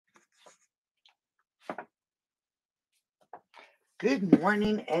Good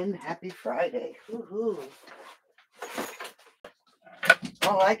morning and happy Friday. Woohoo.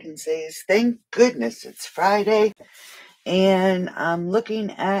 All I can say is thank goodness it's Friday, and I'm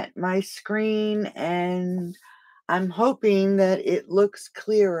looking at my screen and I'm hoping that it looks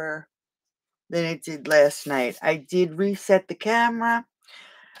clearer than it did last night. I did reset the camera.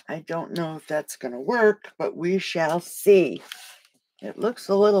 I don't know if that's going to work, but we shall see. It looks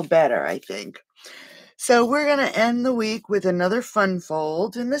a little better, I think. So we're going to end the week with another fun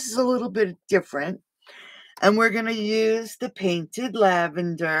fold, and this is a little bit different. And we're going to use the Painted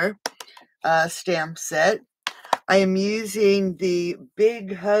Lavender stamp set. I am using the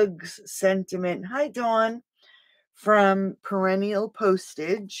Big Hugs Sentiment, hi Dawn, from Perennial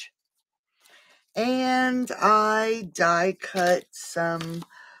Postage. And I die cut some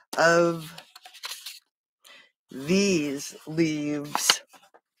of these leaves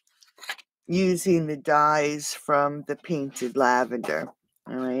using the dies from the Painted Lavender.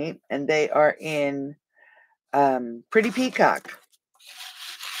 All right. And they are in Pretty Peacock.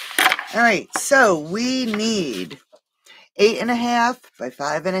 All right, so we need 8.5 by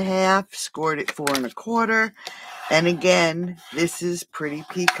 5.5, scored at 4 1/4. And again, this is Pretty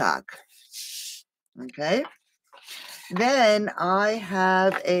Peacock. Okay. Then I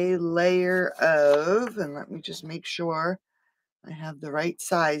have a layer of, and let me just make sure I have the right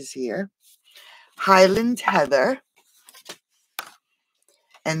size here, Highland Heather.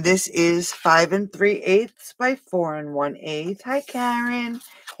 And this is 5 3/8 by 4 1/8. Hi, Karen.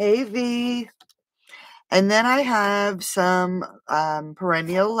 Hey, V. And then I have some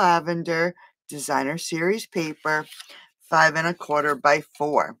Perennial Lavender Designer Series paper, 5 1/4 by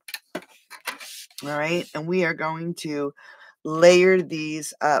 4. All right, and we are going to layer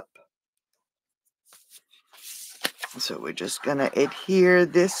these up. So we're just going to adhere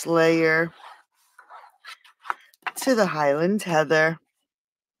this layer to the Highland Heather.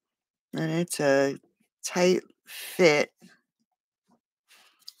 And it's a tight fit,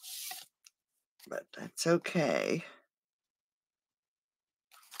 but that's okay.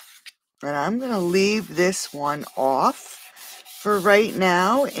 And I'm going to leave this one off for right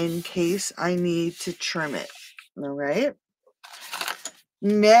now in case I need to trim it. All right.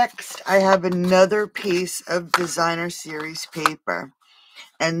 Next, I have another piece of Designer Series paper.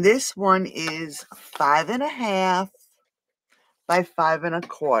 And this one is 5 1/2 by 5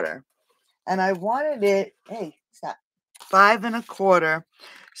 1/4. And I wanted it, hey, stop, 5 1/4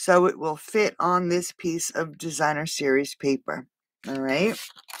 so it will fit on this piece of Designer Series paper. All right.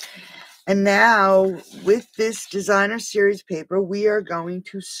 And now with this Designer Series paper, we are going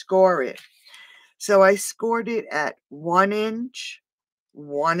to score it. So I scored it at 1 inch,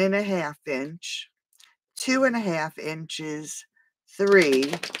 1 1/2 inch, 2 1/2 inches,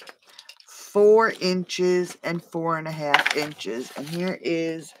 3, 4 inches, and 4 1/2 inches. And here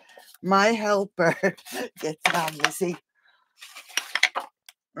is my helper. Gets down, Missy.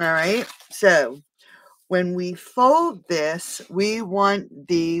 All right. So when we fold this, we want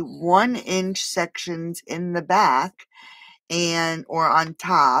the 1 inch sections in the back or on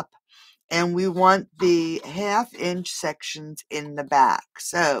top, and we want the 1/2 inch sections in the back.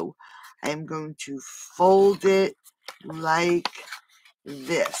 So I'm going to fold it like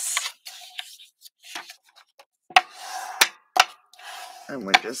this. And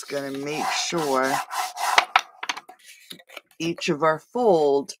we're just going to make sure each of our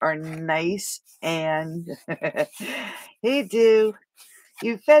folds are nice and hey, do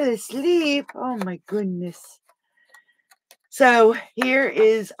you fell asleep? Oh my goodness. So here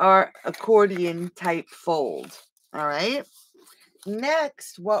is our accordion type fold. All right.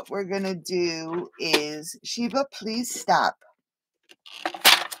 Next, what we're going to do is, Sheba, please stop.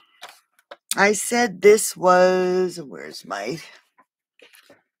 I said this was, where's my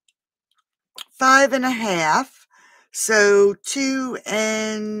 5 1/2. So 2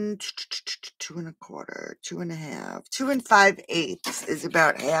 1/4, 2 1/2, 2 5/8 is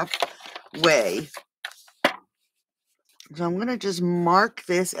about halfway. So I'm going to just mark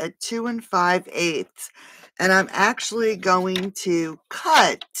this at 2 5/8. And I'm actually going to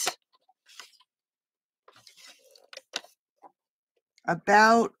cut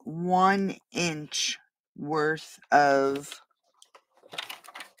about 1 inch worth of,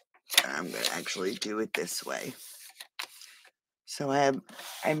 I'm going to actually do it this way. So I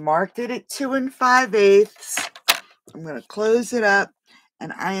marked it at 2 5/8. I'm going to close it up,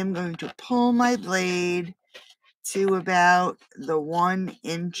 and I am going to pull my blade to about the 1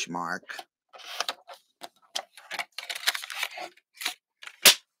 inch mark.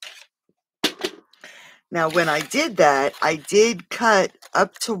 Now, when I did that, I did cut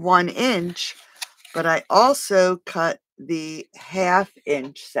up to 1 inch, but I also cut the 1/2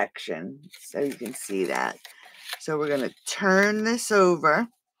 inch section so you can see that. So we're going to turn this over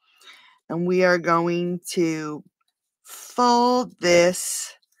and we are going to fold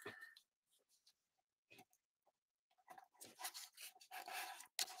this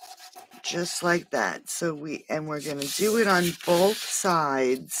just like that. So we're going to do it on both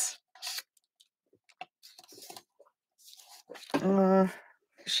sides.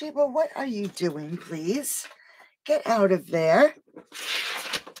 Sheba, what are you doing, please? Get out of there.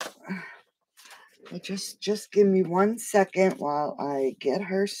 Just give me 1 second while I get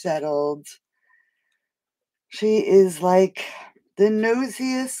her settled. She is like the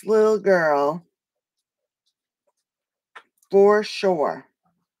nosiest little girl, for sure.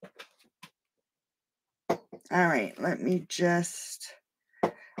 All right, I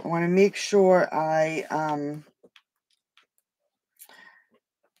want to make sure I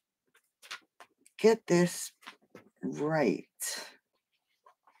get this right.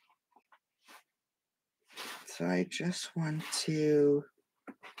 So I just want to,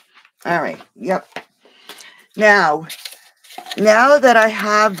 all right, yep. Now that I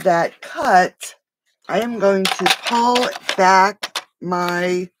have that cut, I am going to pull back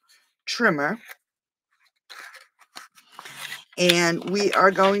my trimmer and we are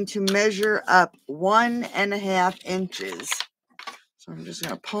going to measure up 1.5 inches. So I'm just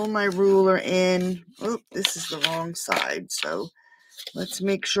going to pull my ruler in. Oh, this is the wrong side. So let's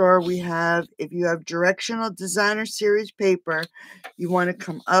make sure we have, if you have directional designer series paper, you want to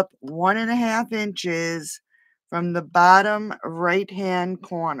come up 1.5 inches from the bottom right hand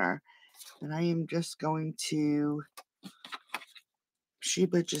corner. And I am just going to,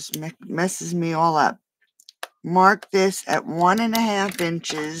 Sheba just messes me all up. Mark this at 1.5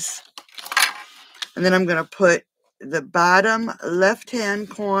 inches. And then I'm going to put the bottom left hand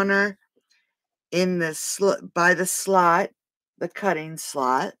corner in the by the slot, the cutting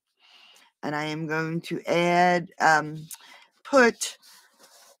slot. And I am going to add, put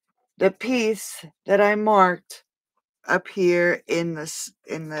the piece that I marked up here in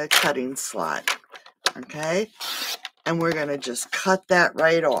the cutting slot. Okay. And we're going to just cut that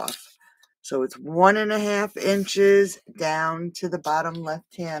right off. So it's 1.5 inches down to the bottom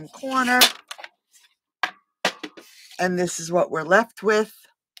left hand corner. And this is what we're left with.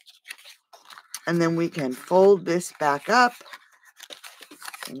 And then we can fold this back up.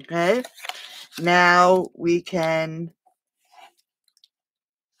 Okay. Now we can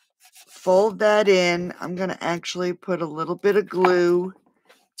fold that in. I'm going to actually put a little bit of glue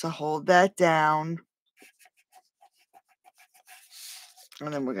to hold that down.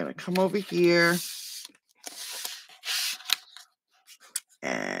 And then we're going to come over here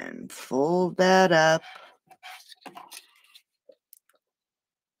and fold that up.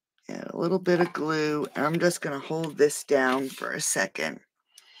 Add a little bit of glue. And I'm just going to hold this down for a second.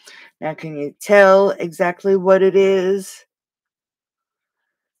 Now, can you tell exactly what it is?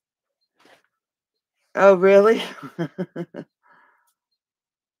 Oh, really?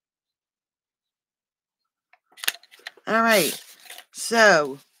 All right.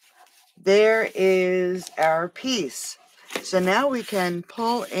 So there is our piece. So now we can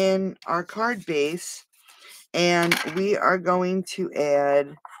pull in our card base and we are going to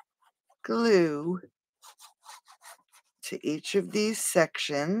add glue to each of these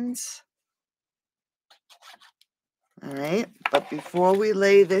sections. All right, but before we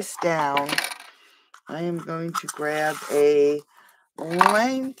lay this down, I am going to grab a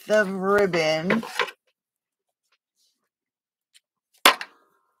length of ribbon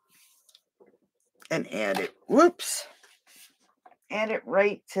and add it, add it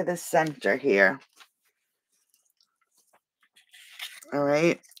right to the center here. All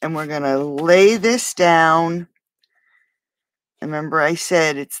right, and we're going to lay this down. Remember I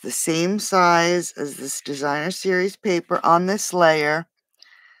said it's the same size as this designer series paper on this layer.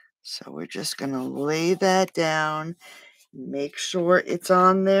 So we're just going to lay that down. Make sure it's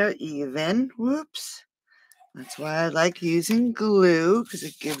on there even. Whoops. That's why I like using glue, because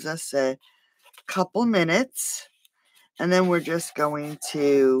it gives us a couple minutes. And then we're just going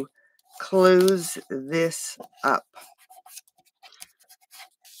to close this up.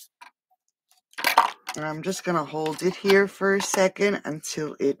 And I'm just going to hold it here for a second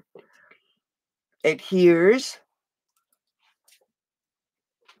until it adheres.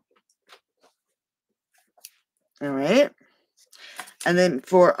 All right. And then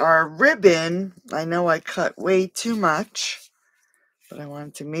for our ribbon, I know I cut way too much, but I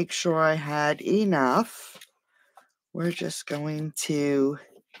wanted to make sure I had enough. We're just going to,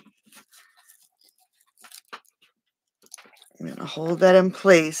 I'm going to hold that in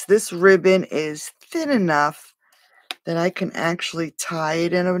place. This ribbon is thin enough that I can actually tie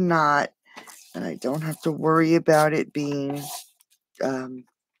it in a knot, and I don't have to worry about it being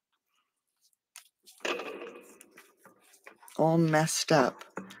all messed up.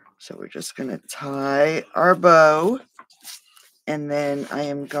 So we're just going to tie our bow, and then I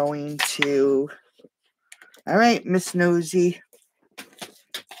am going to, all right, Miss Nosy,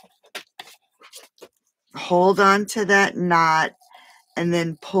 hold on to that knot and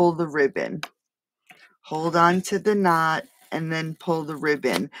then pull the ribbon. Hold on to the knot and then pull the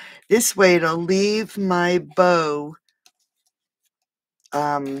ribbon. This way it'll leave my bow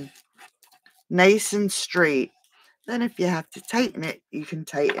nice and straight. Then if you have to tighten it, you can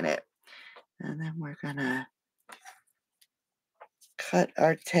tighten it. And then we're gonna cut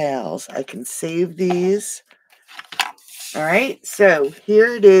our tails. I can save these. All right, so here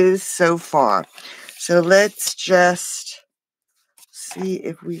it is so far. So let's just see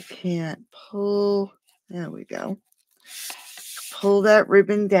if we can't pull. There we go. Pull that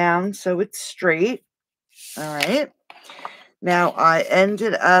ribbon down so it's straight. All right. Now I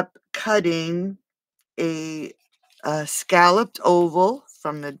ended up cutting a scalloped oval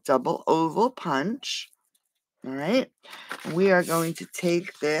from the double oval punch. All right. And we are going to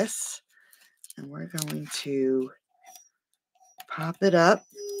take this and we're going to pop it up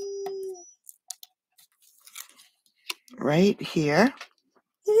right here.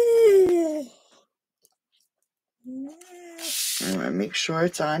 I'm going to make sure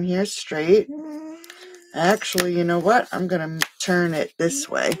it's on here straight. Actually, you know what? I'm going to turn it this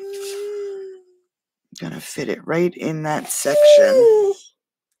way. I'm going to fit it right in that section.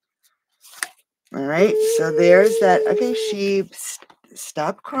 All right, so there's that. Okay, sheep,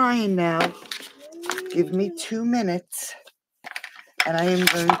 stop crying now. Give me 2 minutes. And I am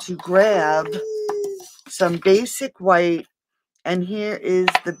going to grab some basic white. And here is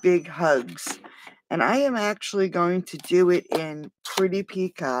the big hugs. And I am actually going to do it in Pretty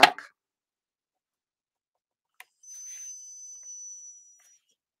Peacock.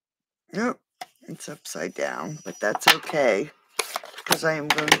 Oh, it's upside down, but that's okay. Because I am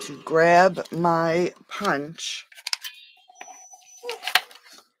going to grab my punch.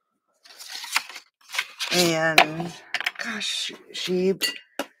 And, gosh, sheep.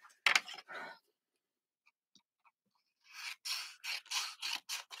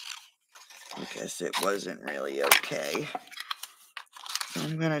 I guess it wasn't really okay. So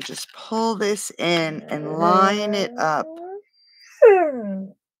I'm going to just pull this in and line it up.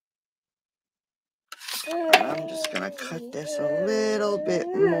 And I'm just going to cut this a little bit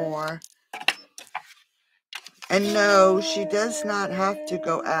more. And no, she does not have to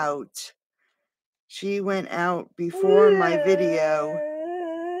go out. She went out before my video.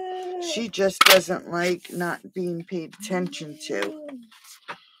 She just doesn't like not being paid attention to.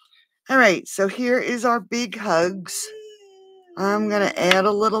 All right, so here is our big hugs. I'm going to add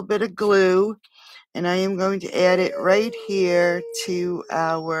a little bit of glue, and I am going to add it right here to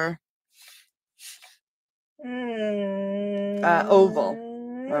our oval.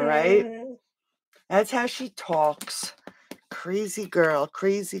 All right? That's how she talks. Crazy girl,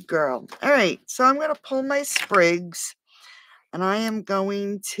 crazy girl. All right, so I'm going to pull my sprigs, and I am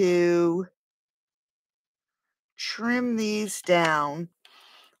going to trim these down.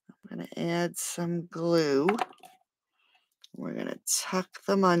 I'm going to add some glue. We're going to tuck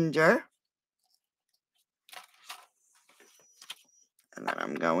them under. And then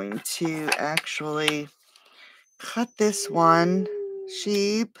I'm going to actually cut this one,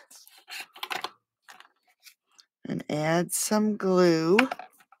 sheep, and add some glue.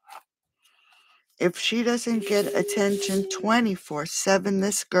 If she doesn't get attention 24/7,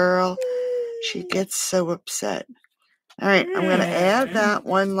 this girl, she gets so upset. All right, I'm going to add that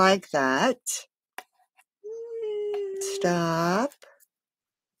one like that. Stop.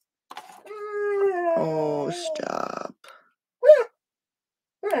 Oh, stop.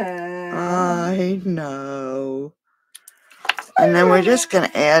 I know. And then we're just going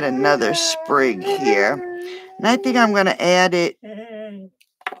to add another sprig here. And I think I'm going to add it,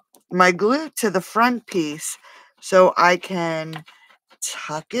 my glue, to the front piece so I can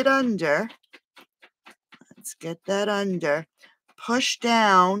tuck it under. Let's get that under. Push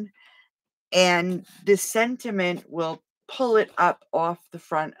down, and the sentiment will pull it up off the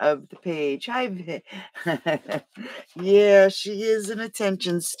front of the page. Yeah, she is an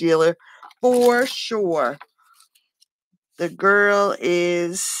attention stealer for sure. The girl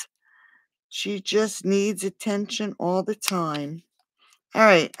is, she just needs attention all the time. All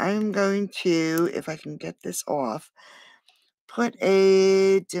right, I'm going to, if I can get this off, put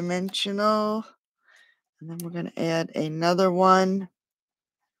a dimensional, and then we're going to add another one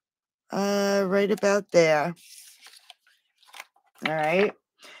right about there. All right.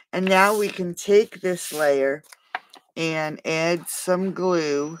 And now we can take this layer and add some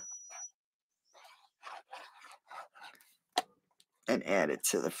glue and add it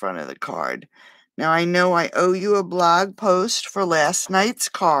to the front of the card. Now I know I owe you a blog post for last night's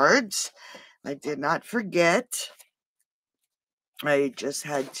cards. I did not forget. I just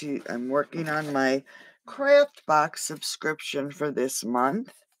had to, I'm working on my craft box subscription for this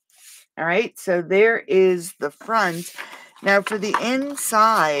month. All right, so there is the front. Now for the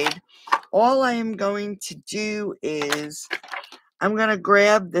inside, all I am going to do is I'm going to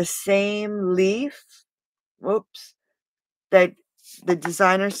grab the same leaf, whoops, that the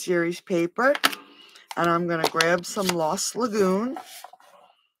designer series paper, and I'm going to grab some Lost Lagoon,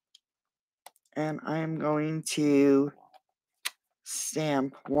 and I'm going to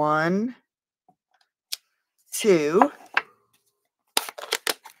stamp 1, 2,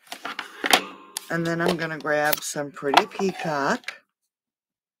 and then I'm going to grab some Pretty Peacock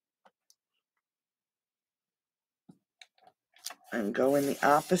and go in the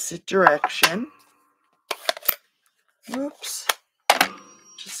opposite direction. Oops,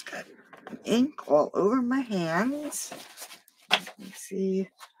 just got ink all over my hands. Let me see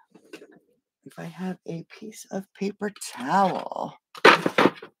if I have a piece of paper towel.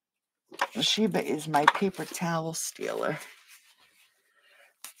 Sheba is my paper towel stealer.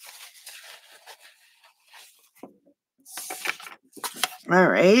 All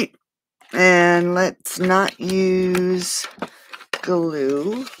right, and let's not use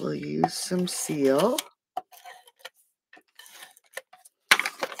glue. We'll use some seal.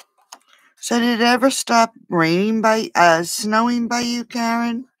 So did it ever stop raining snowing by you,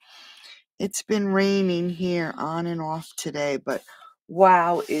 Karen? It's been raining here on and off today, but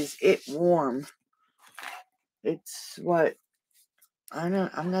wow, is it warm. It's what,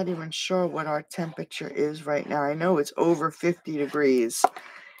 I'm not even sure what our temperature is right now. I know it's over 50 degrees.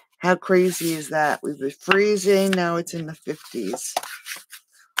 How crazy is that? We've been freezing, now it's in the 50s.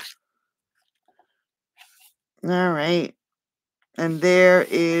 All right. And there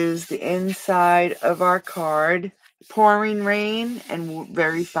is the inside of our card. Pouring rain and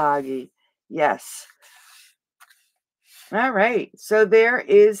very foggy. Yes. All right. So there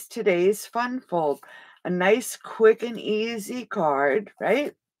is today's fun fold. A nice, quick, and easy card,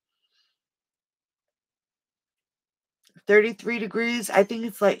 right? 33 degrees. I think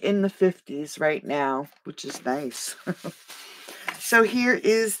it's like in the 50s right now, which is nice. So here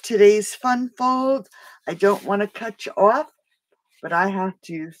is today's fun fold. I don't want to cut you off, but I have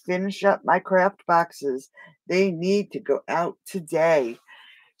to finish up my craft boxes. They need to go out today.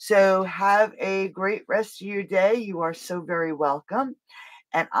 So have a great rest of your day. You are so very welcome.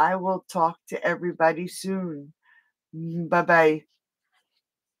 And I will talk to everybody soon. Bye-bye.